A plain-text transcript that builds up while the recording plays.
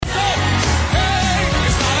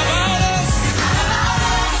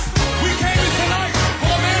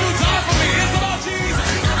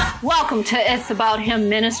Welcome to It's About Him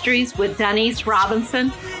Ministries with Denise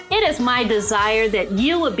Robinson. It is my desire that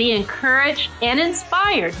you would be encouraged and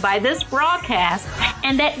inspired by this broadcast,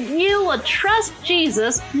 and that you will trust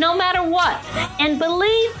Jesus no matter what and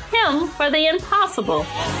believe Him for the impossible.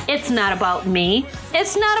 It's not about me.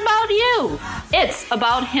 It's not about you. It's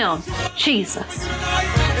about Him, Jesus.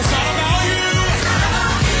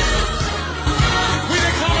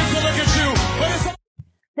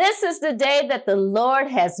 This is the day that the Lord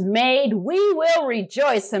has made. We will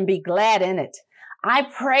rejoice and be glad in it. I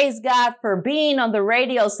praise God for being on the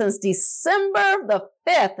radio since December the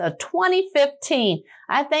 5th of 2015.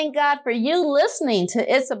 I thank God for you listening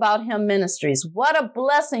to It's About Him Ministries. What a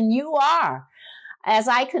blessing you are. As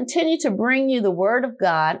I continue to bring you the Word of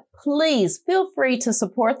God, please feel free to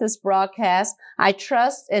support this broadcast. I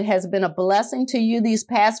trust it has been a blessing to you these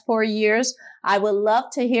past 4 years. I would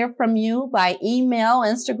love to hear from you by email,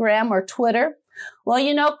 Instagram, or Twitter. Well,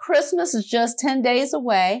 you know, Christmas is just 10 days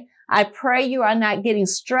away. I pray you are not getting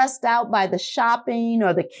stressed out by the shopping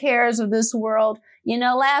or the cares of this world. You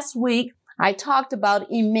know, last week I talked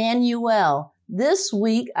about Emmanuel. This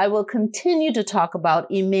week I will continue to talk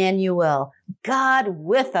about Emmanuel, God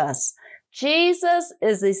with us. Jesus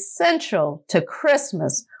is essential to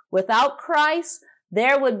Christmas. Without Christ,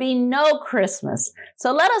 there would be no Christmas.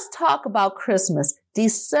 So let us talk about Christmas,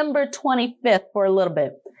 December 25th, for a little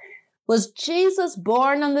bit. Was Jesus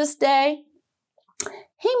born on this day?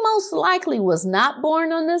 He most likely was not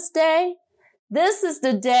born on this day. This is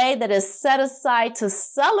the day that is set aside to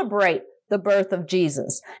celebrate the birth of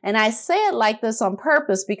Jesus. And I say it like this on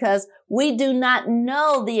purpose because we do not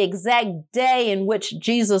know the exact day in which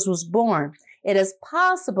Jesus was born. It is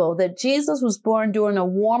possible that Jesus was born during a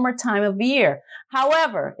warmer time of year.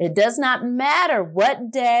 However, it does not matter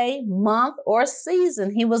what day, month, or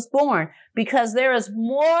season he was born because there is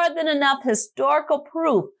more than enough historical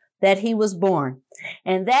proof that he was born.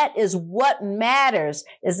 And that is what matters,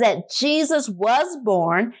 is that Jesus was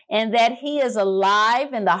born and that he is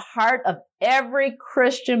alive in the heart of every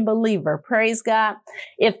Christian believer. Praise God.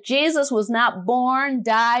 If Jesus was not born,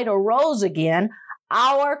 died, or rose again,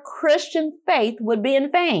 our Christian faith would be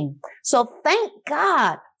in vain. So thank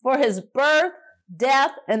God for his birth,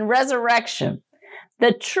 death, and resurrection.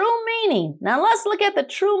 The true meaning, now let's look at the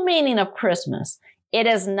true meaning of Christmas. It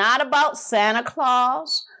is not about Santa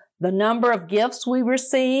Claus, the number of gifts we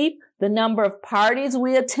receive, the number of parties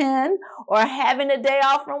we attend, or having a day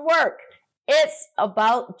off from work. It's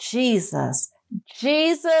about Jesus.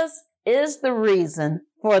 Jesus is the reason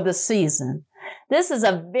for the season. This is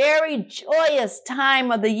a very joyous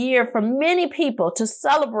time of the year for many people to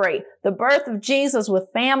celebrate the birth of Jesus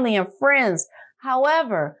with family and friends.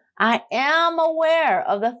 However, I am aware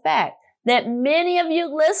of the fact that many of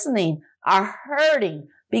you listening are hurting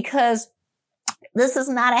because this is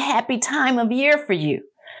not a happy time of year for you.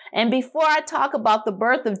 And before I talk about the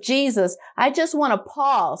birth of Jesus, I just want to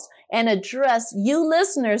pause and address you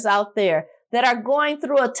listeners out there that are going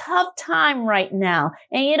through a tough time right now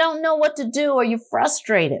and you don't know what to do or you're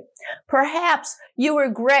frustrated. Perhaps you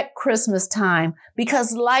regret Christmas time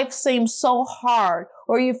because life seems so hard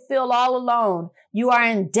or you feel all alone. You are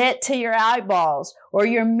in debt to your eyeballs, or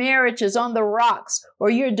your marriage is on the rocks, or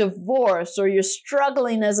you're divorced, or you're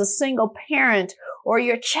struggling as a single parent, or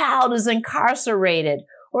your child is incarcerated,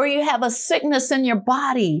 or you have a sickness in your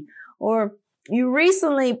body, or you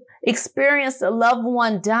recently experienced a loved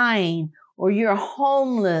one dying, or you're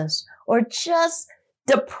homeless, or just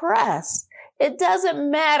depressed. It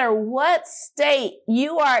doesn't matter what state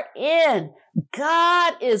you are in.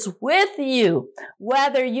 God is with you,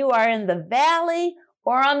 whether you are in the valley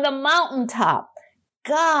or on the mountaintop.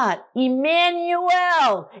 God,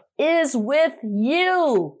 Emmanuel, is with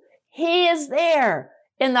you. He is there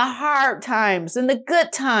in the hard times, in the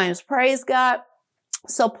good times. Praise God.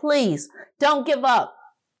 So please don't give up.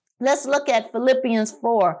 Let's look at Philippians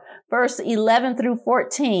 4, verse 11 through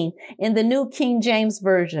 14 in the New King James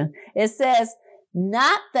Version. It says,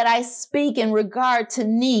 "Not that I speak in regard to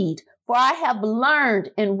need, for I have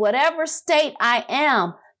learned in whatever state I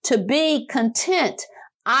am to be content.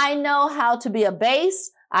 I know how to be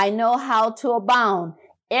abased. I know how to abound.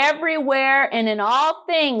 Everywhere and in all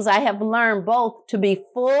things I have learned both to be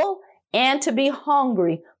full and to be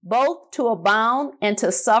hungry, both to abound and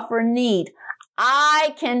to suffer need.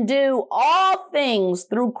 I can do all things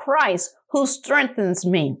through Christ who strengthens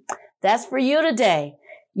me." That's for you today.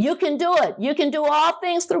 You can do it. You can do all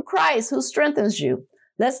things through Christ who strengthens you.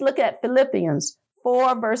 Let's look at Philippians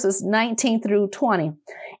 4 verses 19 through 20.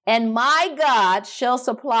 And my God shall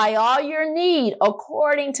supply all your need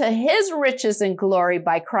according to his riches and glory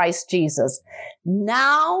by Christ Jesus.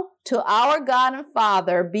 Now to our God and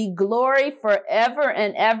Father be glory forever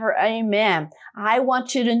and ever. Amen. I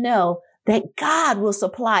want you to know that God will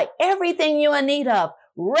supply everything you are in need of.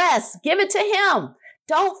 Rest. Give it to him.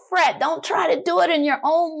 Don't fret. Don't try to do it in your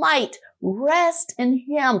own might. Rest in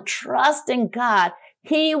him. Trust in God.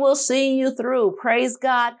 He will see you through. Praise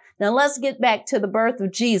God. Now let's get back to the birth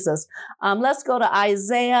of Jesus. Let's go to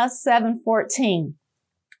Isaiah 7:14.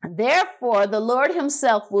 Therefore, the Lord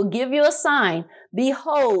himself will give you a sign.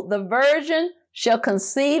 Behold, the virgin shall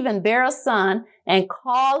conceive and bear a son and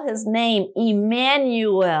call his name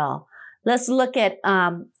Emmanuel. Let's look at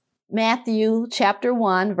Matthew chapter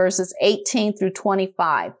 1, verses 18 through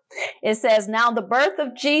 25. It says, now the birth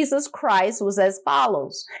of Jesus Christ was as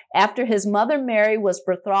follows. After his mother Mary was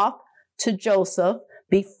betrothed to Joseph,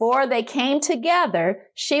 before they came together,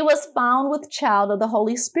 she was found with child of the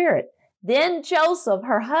Holy Spirit. Then Joseph,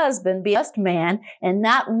 her husband, being a just man and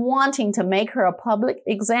not wanting to make her a public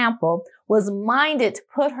example, was minded to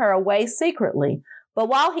put her away secretly. But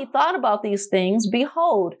while he thought about these things,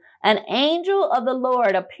 behold, an angel of the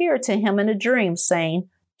Lord appeared to him in a dream, saying,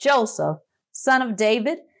 Joseph, son of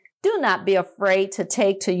David, do not be afraid to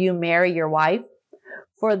take to you Mary, your wife,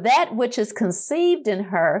 for that which is conceived in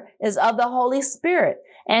her is of the Holy Spirit,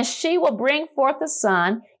 and she will bring forth a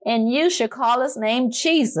son, and you shall call his name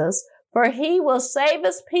Jesus, for he will save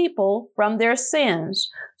his people from their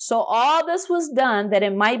sins. So all this was done that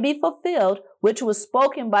it might be fulfilled, which was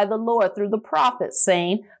spoken by the Lord through the prophet,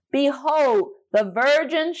 saying, behold, the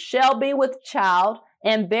virgin shall be with child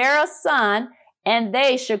and bear a son, and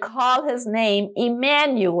they shall call his name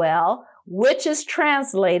Emmanuel, which is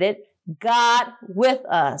translated God with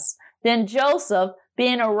us. Then Joseph,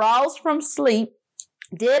 being aroused from sleep,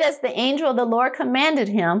 did as the angel of the Lord commanded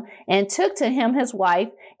him, and took to him his wife,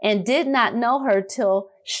 and did not know her till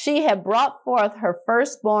she had brought forth her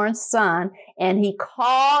firstborn son, and he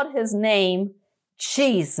called his name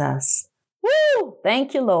Jesus. Woo!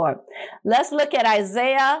 Thank you, Lord. Let's look at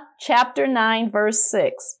Isaiah chapter 9, verse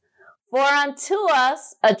 6. For unto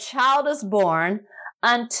us a child is born,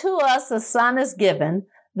 unto us a son is given,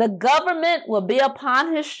 the government will be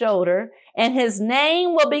upon his shoulder, and his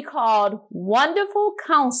name will be called Wonderful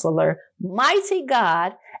Counselor, Mighty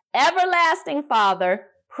God, Everlasting Father,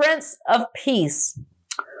 Prince of Peace.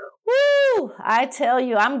 Woo! I tell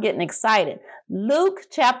you, I'm getting excited. Luke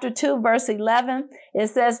chapter 2, verse 11, it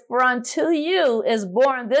says, for unto you is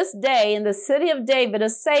born this day in the city of David a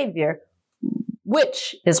Savior,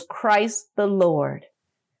 which is Christ the Lord.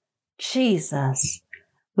 Jesus.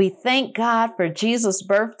 We thank God for Jesus'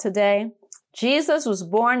 birth today. Jesus was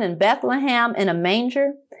born in Bethlehem in a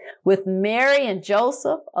manger with Mary and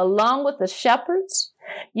Joseph, along with the shepherds.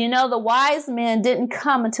 You know, the wise men didn't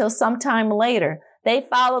come until sometime later. They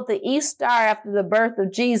followed the east star after the birth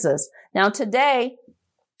of Jesus. Now today,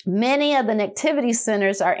 many of the nativity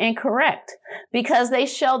centers are incorrect because they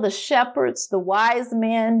show the shepherds, the wise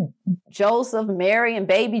men, Joseph, Mary, and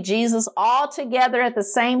baby Jesus all together at the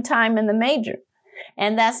same time in the manger.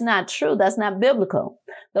 And that's not true. That's not biblical.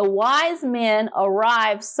 The wise men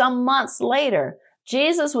arrived some months later.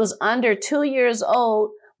 Jesus was under 2 years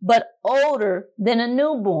old, but older than a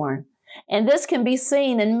newborn. And this can be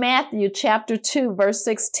seen in Matthew chapter 2, verse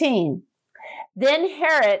 16. Then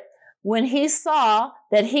Herod, when he saw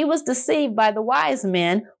that he was deceived by the wise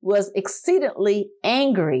men, was exceedingly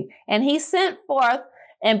angry. And he sent forth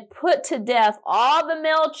and put to death all the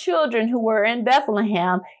male children who were in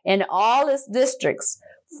Bethlehem and all its districts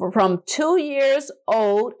from 2 years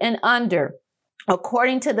old and under,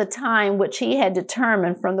 according to the time which he had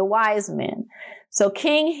determined from the wise men. So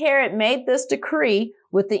King Herod made this decree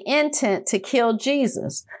with the intent to kill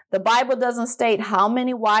Jesus. The Bible doesn't state how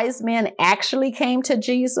many wise men actually came to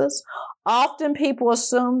Jesus. Often people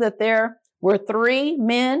assume that there were 3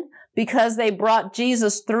 men because they brought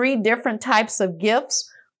Jesus 3 different types of gifts: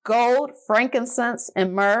 gold, frankincense,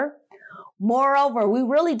 and myrrh. Moreover, we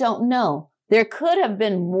really don't know. There could have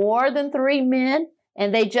been more than 3 men,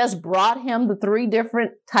 and they just brought him the 3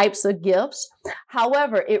 different types of gifts.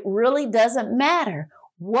 However, it really doesn't matter.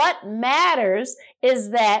 What matters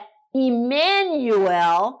is that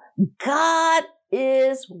Emmanuel, God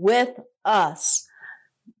is with us.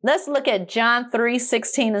 Let's look at John 3,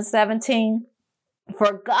 16 and 17.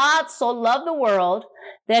 For God so loved the world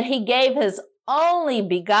that he gave his only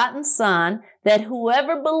begotten Son, that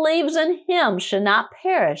whoever believes in him should not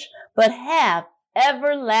perish, but have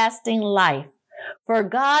everlasting life. For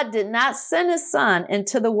God did not send his Son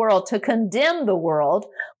into the world to condemn the world,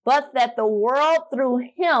 but that the world through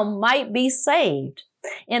him might be saved.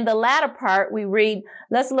 In the latter part, we read,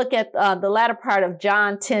 let's look at the latter part of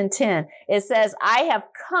John 10:10. It says, I have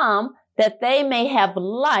come that they may have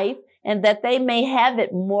life and that they may have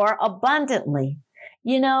it more abundantly.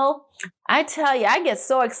 You know, I tell you, I get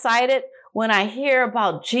so excited when I hear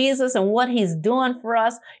about Jesus and what he's doing for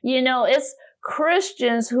us. You know, it's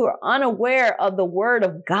Christians who are unaware of the word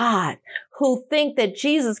of God, who think that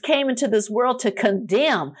Jesus came into this world to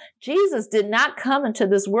condemn. Jesus did not come into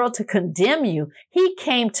this world to condemn you. He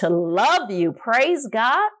came to love you. Praise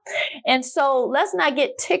God. And so let's not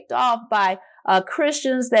get ticked off by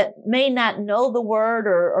Christians that may not know the word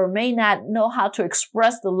or may not know how to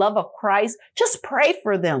express the love of Christ. Just pray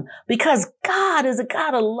for them, because God is a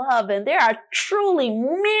God of love. And there are truly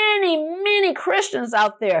many Christians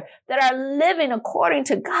out there that are living according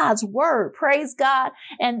to God's word. Praise God.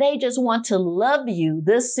 And they just want to love you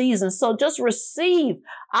this season. So just receive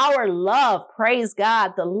our love. Praise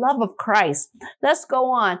God, the love of Christ. Let's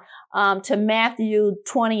go on to Matthew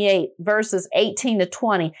 28, verses 18 to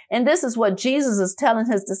 20. And this is what Jesus is telling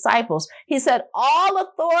his disciples. He said, all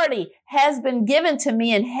authority has been given to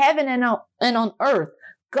me in heaven and on earth.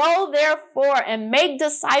 Go therefore and make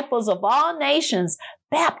disciples of all nations,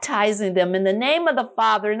 baptizing them in the name of the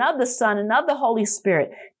Father and of the Son and of the Holy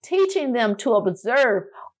Spirit, teaching them to observe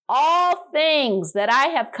all things that I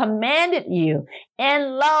have commanded you.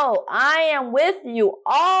 And lo, I am with you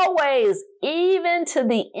always, even to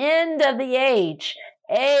the end of the age.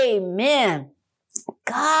 Amen.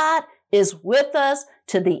 God is with us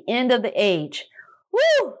to the end of the age.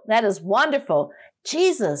 Woo, that is wonderful.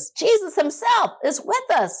 Jesus himself is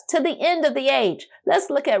with us to the end of the age. Let's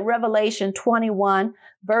look at Revelation 21,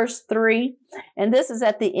 verse 3. And this is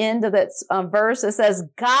at the end of that verse. It says,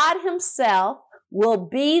 God himself will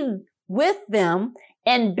be with them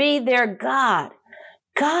and be their God.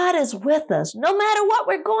 God is with us. No matter what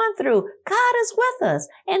we're going through, God is with us,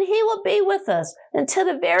 and he will be with us until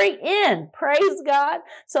the very end. Praise God.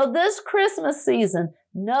 So this Christmas season,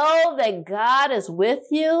 know that God is with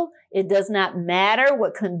you. It does not matter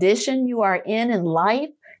what condition you are in life.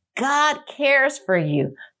 God cares for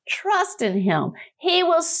you. Trust in him. He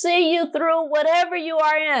will see you through whatever you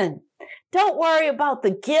are in. Don't worry about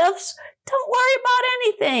the gifts. Don't worry about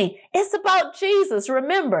anything. It's about Jesus.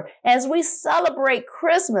 Remember, as we celebrate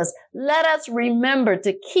Christmas, let us remember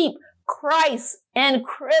to keep Christ and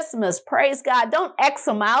Christmas. Praise God. Don't X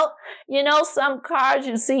them out. You know, some cards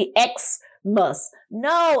you see Xmas.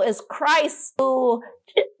 No, it's Christ. Who,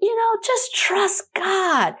 just trust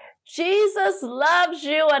God. Jesus loves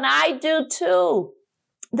you, and I do too.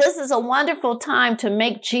 This is a wonderful time to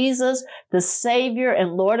make Jesus the Savior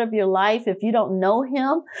and Lord of your life. If you don't know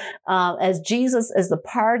him as Jesus as the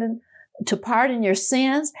to pardon your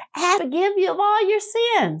sins, ask to forgive you of all your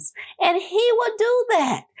sins. And he will do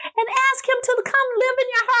that. And ask him to come live in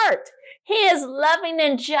your heart. He is loving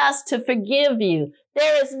and just to forgive you.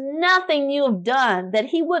 There is nothing you have done that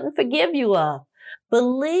he wouldn't forgive you of.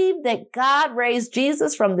 Believe that God raised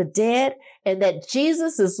Jesus from the dead and that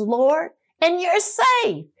Jesus is Lord. And you're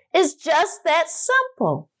saved. It's just that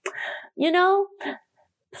simple.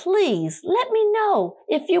 Please let me know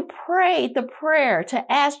if you prayed the prayer to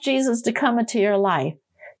ask Jesus to come into your life.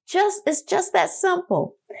 It's just that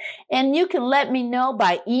simple. And you can let me know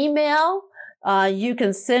by email. You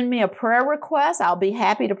can send me a prayer request. I'll be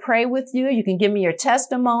happy to pray with you. You can give me your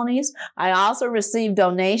testimonies. I also receive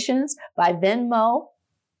donations by Venmo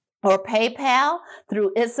or PayPal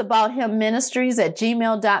through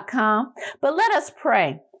itsaboutHimMinistries@gmail.com. But let us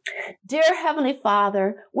pray. Dear Heavenly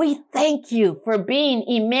Father, we thank you for being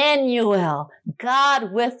Emmanuel,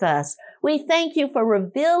 God with us. We thank you for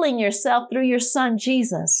revealing yourself through your Son,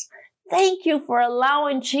 Jesus. Thank you for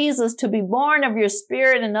allowing Jesus to be born of your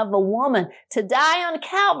Spirit and of a woman, to die on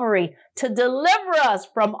Calvary, to deliver us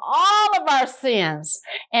from all of our sins,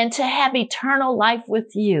 and to have eternal life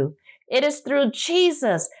with you. It is through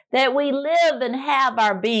Jesus that we live and have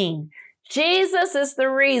our being. Jesus is the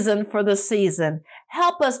reason for the season.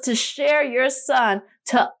 Help us to share your Son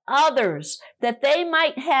to others that they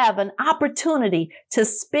might have an opportunity to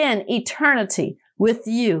spend eternity with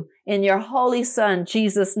you in your holy Son,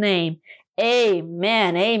 Jesus' name.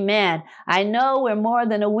 Amen. Amen. I know we're more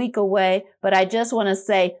than a week away, but I just want to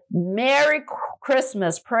say Merry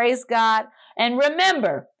Christmas. Praise God. And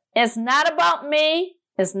remember, it's not about me.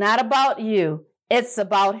 It's not about you. It's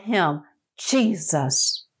about him,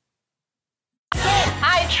 Jesus.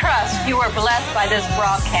 I trust you were blessed by this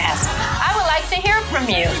broadcast. I would like to hear from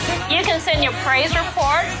you. You can send your praise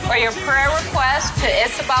report or your prayer request to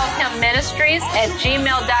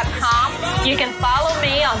itsabouthimministries@gmail.com. You can follow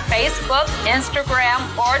me on Facebook, Instagram,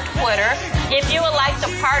 or Twitter. If you would like to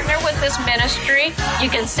partner with this ministry, you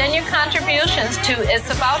can send your contributions to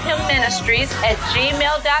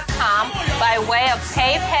itsabouthimministries@gmail.com by way of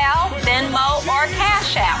PayPal, Venmo, or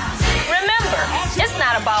Cash App. Remember, it's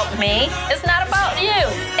not about me. It's not about you.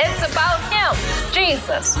 It's about Him,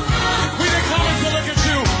 Jesus.